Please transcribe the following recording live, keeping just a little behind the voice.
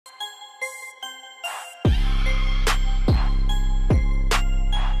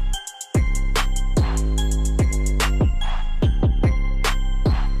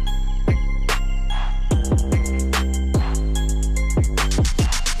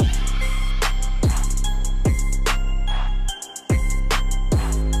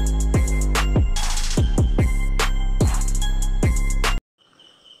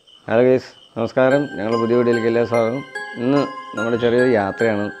Hello guys, നമസ്കാരം. ഞങ്ങൾ പുതിയ വീഡിയോയിലേക്ക് എല്ലാ സ്വാഗതം. ഇന്ന് നമ്മുടെ ചെറിയൊരു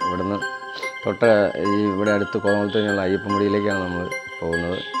യാത്രയാണ്. ഇവിടുന്ന് ഇവിടെ അടുത്ത് കോതമംഗലത്ത് കഴിഞ്ഞുള്ള അയ്യപ്പൻമുടിയിലേക്കാണ് നമ്മൾ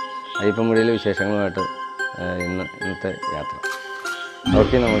പോകുന്നത്. അയ്യപ്പൻമുടിയിലെ വിശേഷങ്ങളുമായിട്ട് ഇന്നത്തെ യാത്ര.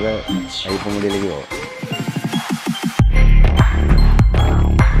 ഓക്കെ, നമുക്ക് അയ്യപ്പൻമുടിയിലേക്ക് പോകാം.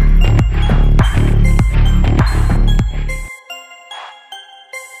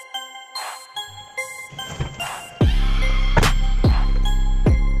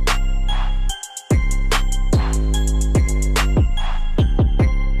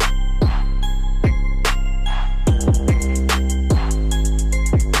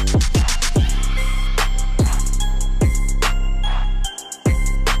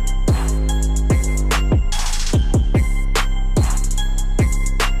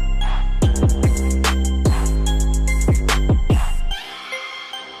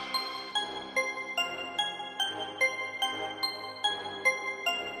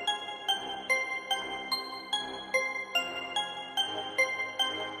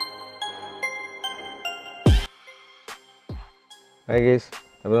 ഹായ് ഗൈസ്,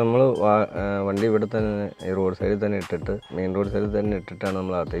 അപ്പോൾ നമ്മൾ വണ്ടി ഇവിടെ തന്നെ ഈ റോഡ് സൈഡിൽ തന്നെ ഇട്ടിട്ട്, മെയിൻ റോഡ് സൈഡിൽ തന്നെ ഇട്ടിട്ടാണ്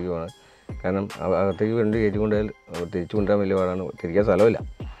നമ്മൾ അകത്തേക്ക് പോകുന്നത്. കാരണം അകത്തേക്ക് വണ്ടി കയറ്റി കൊണ്ടുപോയാൽ തിരിച്ചു കൊണ്ടുവരാൻ വലിയ പാടാണ്, തിരിക്കാൻ സ്ഥലമില്ല.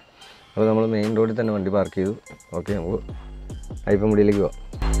 അപ്പോൾ നമ്മൾ മെയിൻ റോഡിൽ തന്നെ വണ്ടി പാർക്ക് ചെയ്തു. ഓക്കെ, നമുക്ക് അയ്യപ്പൻമുടിയിലേക്ക് പോകാം.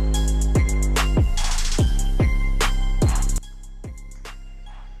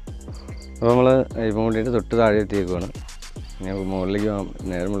 അപ്പോൾ നമ്മൾ അയ്യപ്പൻമുടിയുടെ തൊട്ട് താഴെ എത്തിയേക്കുവാണ്. ഞങ്ങൾക്ക് മുകളിലേക്ക് പോകാം.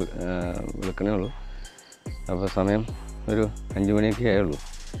 നേരം വിളിക്കണേ ഉള്ളൂ. അപ്പോൾ സമയം ഒരു 5 മണിയൊക്കെ ആയുള്ളൂ.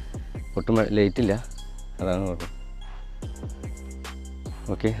 ഒട്ടും ലേറ്റില്ല, അതാണ് കുഴപ്പം.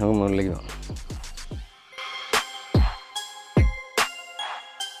 ഓക്കെ, നമുക്ക് മുകളിലേക്ക് പോകാം.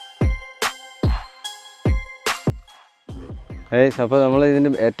 അപ്പോൾ നമ്മൾ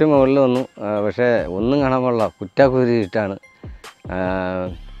ഇതിൻ്റെ ഏറ്റവും മുകളിൽ വന്നു. പക്ഷേ ഒന്നും കാണാൻ പാടില്ല, കുറ്റാക്കുരുട്ടാണ്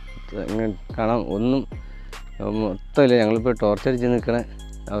കാണാൻ ഒന്നും മൊത്തമില്ല. ഞങ്ങളിപ്പോൾ ടോർച്ചടിച്ച് നിൽക്കുന്ന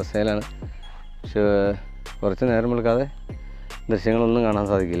അവസ്ഥയിലാണ്. പക്ഷേ കുറച്ച് നേരം വിളിക്കാതെ ദൃശ്യങ്ങളൊന്നും കാണാൻ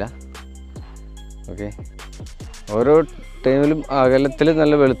സാധിക്കില്ല. ഓക്കെ, ഓരോ ടൈമിലും അകലത്തിൽ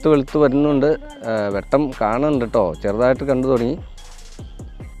നല്ല വെളുത്ത് വരുന്നുണ്ട്. വെട്ടം കാണുന്നുണ്ട് കേട്ടോ, ചെറുതായിട്ട് കണ്ടു തുടങ്ങി.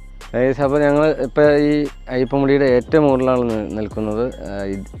 അപ്പോൾ ഞങ്ങൾ ഇപ്പോൾ ഈ അയ്യപ്പൻമുടിയുടെ ഏറ്റവും മുകളിലാണ് നിൽക്കുന്നത്.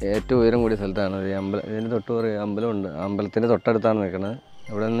 ഏറ്റവും ഉയരം കൂടിയ സ്ഥലത്താണ്. ഈ ഇതിൻ്റെ തൊട്ട് ഒരു അമ്പലമുണ്ട്. അമ്പലത്തിൻ്റെ തൊട്ടടുത്താണ് നിൽക്കുന്നത്.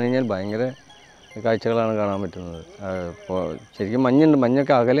 ഇവിടെ നിന്ന് കഴിഞ്ഞാൽ ഭയങ്കര കാഴ്ചകളാണ് കാണാൻ പറ്റുന്നത്. ശരിക്കും മഞ്ഞുണ്ട്,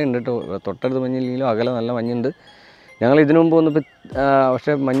 മഞ്ഞൊക്കെ അകലുണ്ട് കേട്ടോ. തൊട്ടടുത്ത് മഞ്ഞില്ലെങ്കിലും അകലെ നല്ല മഞ്ഞുണ്ട്. ഞങ്ങൾ ഇതിനു മുമ്പ് വന്നപ്പോൾ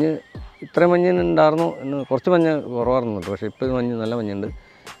പക്ഷേ മഞ്ഞ് ഇത്രയും മഞ്ഞുണ്ടായിരുന്നു എന്ന്, കുറച്ച് മഞ്ഞ് കുറവായിരുന്നു കേട്ടോ. പക്ഷേ ഇപ്പോൾ മഞ്ഞ് നല്ല മഞ്ഞുണ്ട്,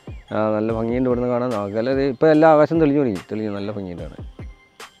 നല്ല ഭംഗിയുണ്ട് ഇവിടുന്ന് കാണാൻ. അകലെ ഇപ്പോൾ എല്ലാ ആകാശം തെളിഞ്ഞു നല്ല ഭംഗിയുണ്ട് കാണാൻ.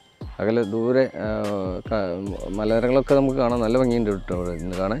 അകലെ ദൂരെ മലനിരകളൊക്കെ നമുക്ക് കാണാൻ നല്ല ഭംഗിയുണ്ട് കേട്ടോ ഇവിടെ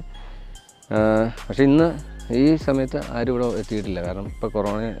ഇന്ന് കാണാൻ. പക്ഷേ ഇന്ന് ഈ സമയത്ത് ആരും ഇവിടെ എത്തിയിട്ടില്ല. കാരണം ഇപ്പോൾ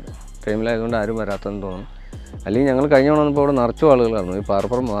കൊറോണ ടൈമിലായതുകൊണ്ട് ആരും വരാത്തെന്ന് തോന്നുന്നു. അല്ലെങ്കിൽ ഞങ്ങൾ കഴിഞ്ഞ വന്നപ്പോൾ ഇവിടെ നിറച്ചും ആളുകളായിരുന്നു. ഈ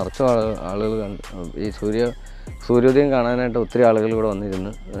പാറപ്പുറം നിറച്ചും ആളുകൾ ഈ സൂര്യോദയം കാണാനായിട്ട് ഒത്തിരി ആളുകൾ ഇവിടെ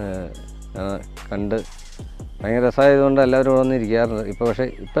വന്നിരുന്ന് കണ്ട് ഭയങ്കര രസമായതുകൊണ്ട് എല്ലാവരും ഇവിടെ വന്നിരിക്കാറുണ്ട്. ഇപ്പോൾ പക്ഷേ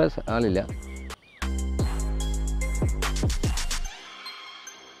ഇപ്പോൾ ആളില്ല.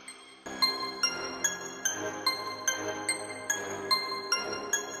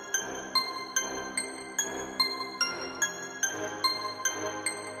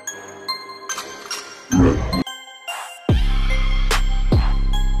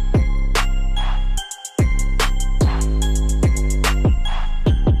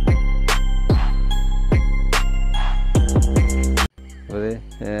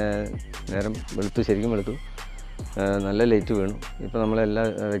 നേരം ശരിക്കും വെളുത്തു, നല്ല ലൈറ്റ് വീണു. ഇപ്പോൾ നമ്മളെല്ലാം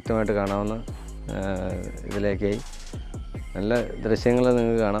വ്യക്തമായിട്ട് കാണാവുന്ന ഇതിലേക്കായി നല്ല ദൃശ്യങ്ങൾ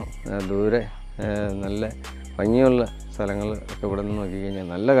നിങ്ങൾക്ക് കാണാം. ദൂരെ നല്ല ഭംഗിയുള്ള സ്ഥലങ്ങൾ ഒക്കെ ഇവിടെ നിന്ന് നോക്കിക്കഴിഞ്ഞാൽ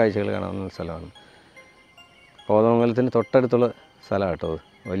നല്ല കാഴ്ചകൾ കാണാവുന്ന സ്ഥലമാണ്. കോതമംഗലത്തിന് തൊട്ടടുത്തുള്ള സ്ഥലമാണ് കേട്ടോ.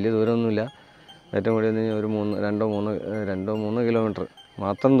 വലിയ ദൂരമൊന്നുമില്ല. ഏറ്റവും കൂടി ഒരു 2-3 കിലോമീറ്റർ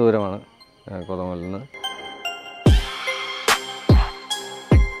മാത്രം ദൂരമാണ് കോതമംഗലത്തിൽ നിന്ന്.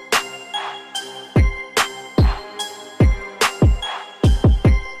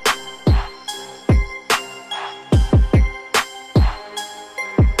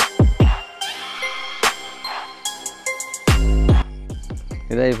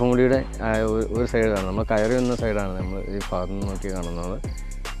 ഇത് അയ്യപ്പൻമുടിയുടെ ഒരു സൈഡാണ്. നമ്മൾ കയറി വന്ന സൈഡാണ് നമ്മൾ ഈ ഭാഗത്ത് നിന്ന് നോക്കി കാണുന്നത്.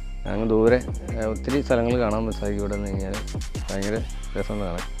 അങ്ങ് ദൂരെ ഒത്തിരി സ്ഥലങ്ങൾ കാണാൻ സാധിക്കും. ഇവിടെ നിന്ന് കഴിഞ്ഞാൽ ഭയങ്കര രസമാണ്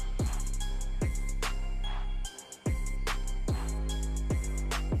കാണാൻ.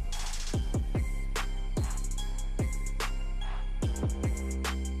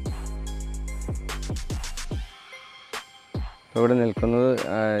 ഇവിടെ നിൽക്കുന്നത്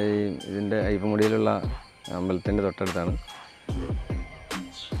ഇതിൻ്റെ അയ്യപ്പൻമുടിയിലുള്ള അമ്പലത്തിൻ്റെ തൊട്ടടുത്താണ്.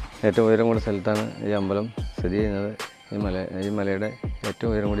 ഏറ്റവും ഉയരം കൂടിയ സ്ഥലത്താണ് ഈ അമ്പലം സ്ഥിതി ചെയ്യുന്നത്. ഈ മലയുടെ ഏറ്റവും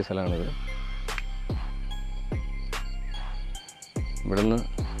ഉയരം കൂടിയ സ്ഥലമാണിത്. ഇവിടുന്ന്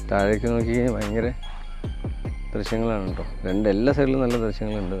താഴേക്ക് നോക്കി ഭയങ്കര ദൃശ്യങ്ങളാണ് കേട്ടോ. എല്ലാ സൈഡിലും നല്ല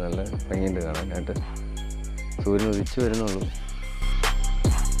ദൃശ്യങ്ങളുണ്ട്, നല്ല ഭംഗിയുണ്ട് കാണാനായിട്ട്. സൂര്യൻ ഉദിച്ചു വരുന്നുള്ളൂ.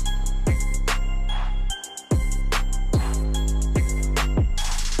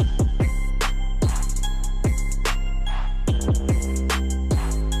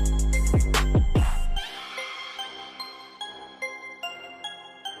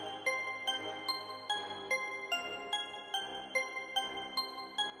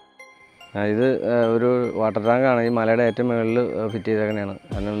 ഇത് ഒരു വാട്ടർ ടാങ്കാണ്. ഈ മലയുടെ ഏറ്റവും മുകളിൽ ഫിറ്റ് ചെയ്തേക്കണെയാണ്.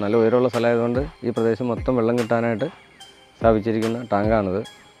 കാരണം നല്ല ഉയരമുള്ള സ്ഥലമായതുകൊണ്ട് ഈ പ്രദേശം മൊത്തം വെള്ളം കിട്ടാനായിട്ട് സ്ഥാപിച്ചിരിക്കുന്ന ടാങ്കാണിത്.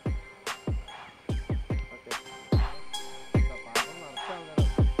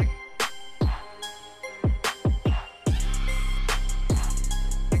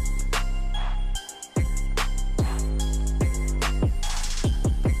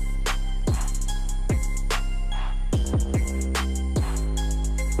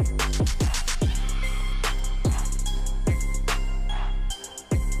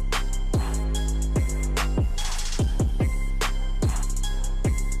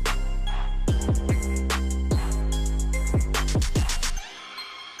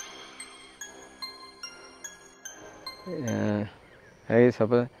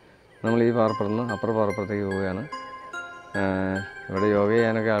 അപ്പോൾ നമ്മൾ ഈ പാറപ്പുറത്ത് അപ്പുറ പാറപ്പുറത്തേക്ക് പോവുകയാണ്. ഇവിടെ യോഗ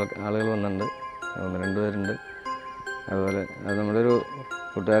ചെയ്യാനൊക്കെ ആളുകൾ വന്നിട്ടുണ്ട്, 1-2 പേരുണ്ട്. അതുപോലെ അത് നമ്മുടെ ഒരു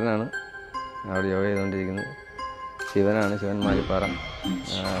കൂട്ടുകാരനാണ് അവിടെ യോഗ ചെയ്തുകൊണ്ടിരിക്കുന്നത്. ശിവനാണ്, ശിവൻ മാലിപ്പാറ.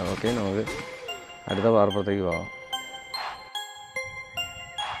 ഓക്കെ, നമുക്ക് അടുത്ത പാറപ്പുറത്തേക്ക് പോകാം.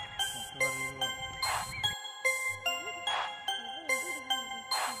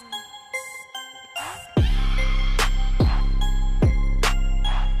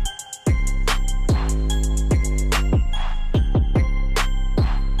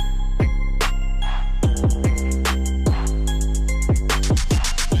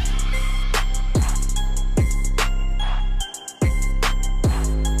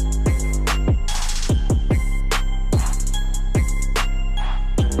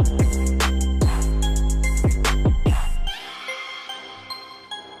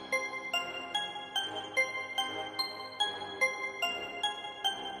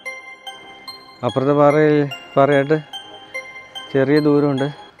 അപ്പുറത്തെ പാറയായിട്ട് ചെറിയ ദൂരമുണ്ട്.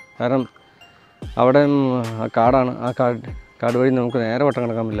 കാരണം അവിടെ കാടാണ്. ആ കാട് വഴി നമുക്ക് നേരെ വട്ടം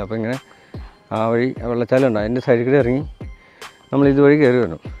കിടക്കാൻ പറ്റില്ല. അപ്പോൾ ഇങ്ങനെ ആ വഴി വെള്ളച്ചാലമുണ്ട്, അതിൻ്റെ സൈഡിൽ കൂടെ ഇറങ്ങി നമ്മൾ ഇതുവഴി കയറി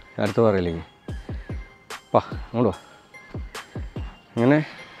വരണം അടുത്ത പാറയിലേക്ക്. അങ്ങോട്ട് വാ. അങ്ങനെ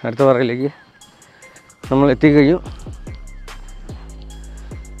അടുത്ത പാറയിലേക്ക് നമ്മൾ എത്തിക്കഴിഞ്ഞു.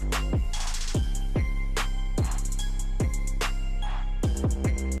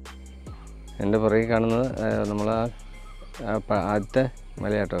 എൻ്റെ പുറകിൽ കാണുന്നത് നമ്മൾ ആദ്യത്തെ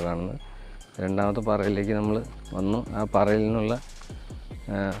മലയാട്ടോ കാണുന്നത്. രണ്ടാമത്തെ പാറയിലേക്ക് നമ്മൾ വന്നു. ആ പാറയിൽ നിന്നുള്ള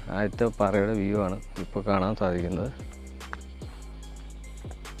ആദ്യത്തെ പാറയുടെ വ്യൂ ആണ് ഇപ്പോൾ കാണാൻ സാധിക്കുന്നത്.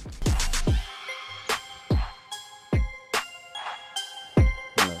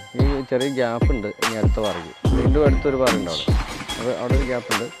 ഈ ചെറിയ ഗ്യാപ്പുണ്ട് ഇനി അടുത്ത പാറയ്ക്ക്. വീണ്ടും അടുത്തൊരു പാറയുണ്ട് അവിടെ. അപ്പോൾ അവിടെ ഒരു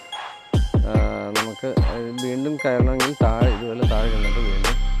ഗ്യാപ്പുണ്ട്. നമുക്ക് വീണ്ടും കയറണമെങ്കിൽ ഇതുപോലെ താഴെ ചെന്നിട്ട്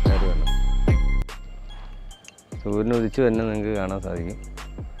വീണ്ടും കയറി വേണം. സൂര്യൻ ഉദിച്ച് തന്നെ നിങ്ങൾക്ക് കാണാൻ സാധിക്കും.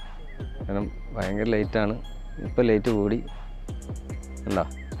 കാരണം ഭയങ്കര ലൈറ്റാണ്. ഇപ്പോൾ ലൈറ്റ് കൂടി ഉണ്ടോ,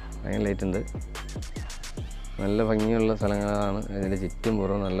 ഭയങ്കര ലൈറ്റ് ഉണ്ട്. നല്ല ഭംഗിയുള്ള സ്ഥലങ്ങളാണ്. ഇതിൻ്റെ ചുറ്റും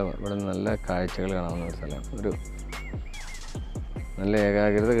പുറം ഇവിടെ നല്ല കാഴ്ചകൾ കാണാവുന്ന ഒരു സ്ഥലമാണ്. നല്ല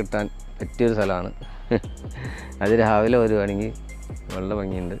ഏകാഗ്രത കിട്ടാൻ പറ്റിയൊരു സ്ഥലമാണ്. അത് രാവിലെ വരുവാണെങ്കിൽ വളരെ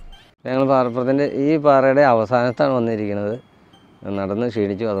ഭംഗിയുണ്ട്. ഞങ്ങൾ പാറപ്പുറത്തിൻ്റെ ഈ പാറയുടെ അവസാനത്താണ് വന്നിരിക്കുന്നത്. നടന്ന്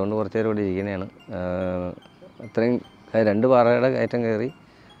ക്ഷീണിച്ചു, അതുകൊണ്ട് കുറച്ച് നേരം ഇവിടെ ഇരിക്കുന്നതാണ്. അത്രയും 2 പാറയുടെ കയറ്റം കയറി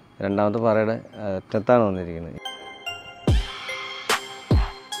രണ്ടാമത്തെ പാറയുടെ അറ്റത്താണ് വന്നിരിക്കുന്നത്.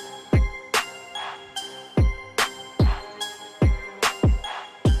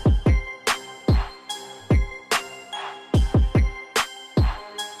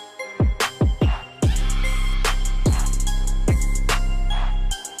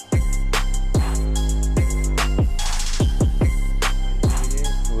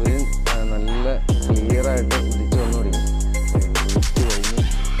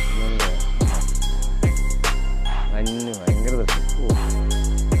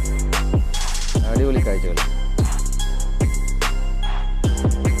 അടിപൊളി കാഴ്ചകൾ.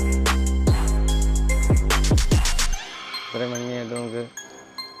 ഇത്രയും ഭംഗിയായിട്ട് നമുക്ക്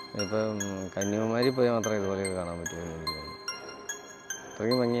ഇപ്പം കന്യാകുമാരി പോയാൽ മാത്രമേ ഇതുപോലെയൊക്കെ കാണാൻ പറ്റുള്ളൂ. എനിക്ക് തോന്നുന്നു.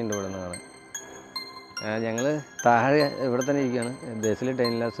 അത്രയും ഭംഗിയുണ്ട് ഇവിടെ നിന്ന് കാണാൻ. ഞങ്ങൾ താഴെ ഇവിടെ തന്നെ ഇരിക്കുകയാണ്. ബസ്സിൽ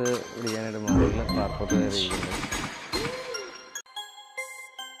ടൈം ലാസ് പിടിക്കാനായിട്ട് മുകളിൽ പാർക്കോട്ട് കയറി ഇരിക്കുന്നത്.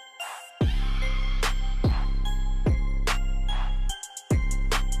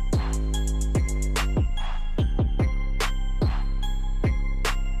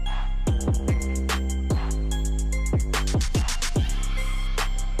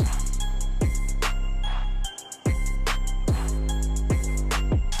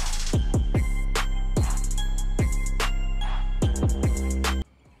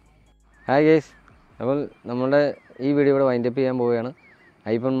 ഹായ് ഗൈസ്, അപ്പോൾ നമ്മുടെ ഈ വീഡിയോ ഇവിടെ വൈൻഡപ്പ് ചെയ്യാൻ പോവുകയാണ്.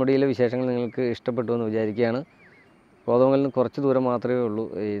 അയ്യപ്പൻമുടിയിലെ വിശേഷങ്ങൾ നിങ്ങൾക്ക് ഇഷ്ടപ്പെട്ടു എന്ന് വിചാരിക്കുകയാണ്. കോതമംഗലിൽ നിന്ന് കുറച്ച് ദൂരം മാത്രമേ ഉള്ളൂ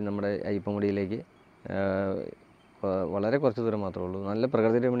ഈ നമ്മുടെ അയ്യപ്പൻമുടിയിലേക്ക്. വളരെ കുറച്ച് ദൂരം മാത്രമേ ഉള്ളൂ. നല്ല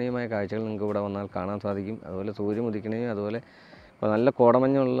പ്രകൃതി രമണീയമായ കാഴ്ചകൾ നിങ്ങൾക്ക് ഇവിടെ വന്നാൽ കാണാൻ സാധിക്കും. അതുപോലെ സൂര്യൻ ഉദിക്കണേയും അതുപോലെ നല്ല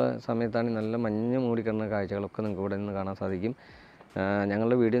കോടമഞ്ഞുള്ള സമയത്താണ് നല്ല മഞ്ഞ് മൂടിക്കിടന്ന കാഴ്ചകളൊക്കെ നിങ്ങൾക്ക് ഇവിടെ നിന്ന് കാണാൻ സാധിക്കും.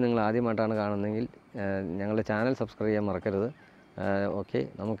 ഞങ്ങളുടെ വീഡിയോ നിങ്ങൾ ആദ്യമായിട്ടാണ് കാണുന്നതെങ്കിൽ ഞങ്ങളുടെ ചാനൽ സബ്സ്ക്രൈബ് ചെയ്യാൻ മറക്കരുത്. ഓക്കെ,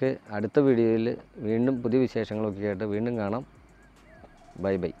 നമുക്ക് അടുത്ത വീഡിയോയിൽ വീണ്ടും പുതിയ വിശേഷങ്ങളൊക്കെ ആയിട്ട് വീണ്ടും കാണാം.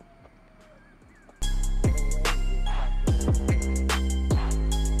 Bye bye.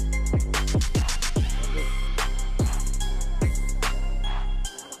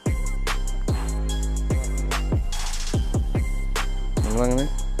 നിങ്ങളങ്ങനെ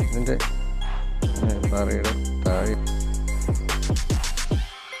ഇതിൻ്റെ പാറയുടെ താഴെ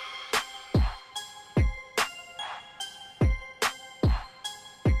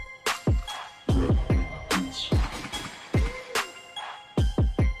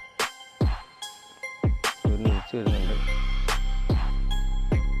വരുന്നുണ്ട്.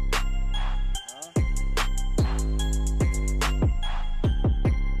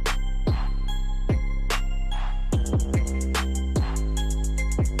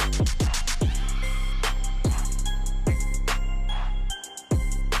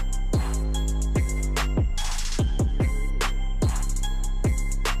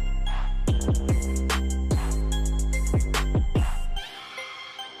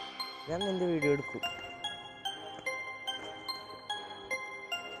 ഞാൻ നിന്റെ വീഡിയോ എടുക്കും.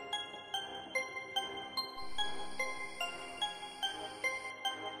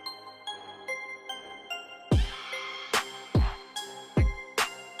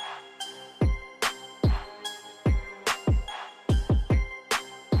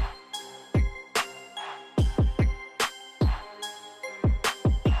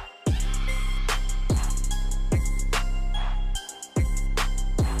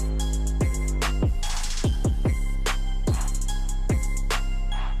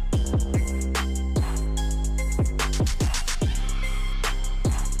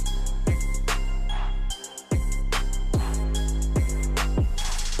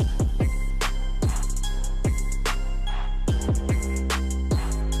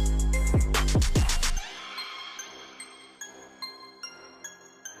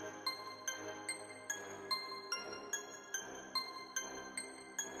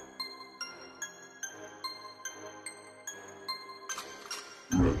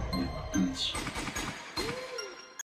 Beach.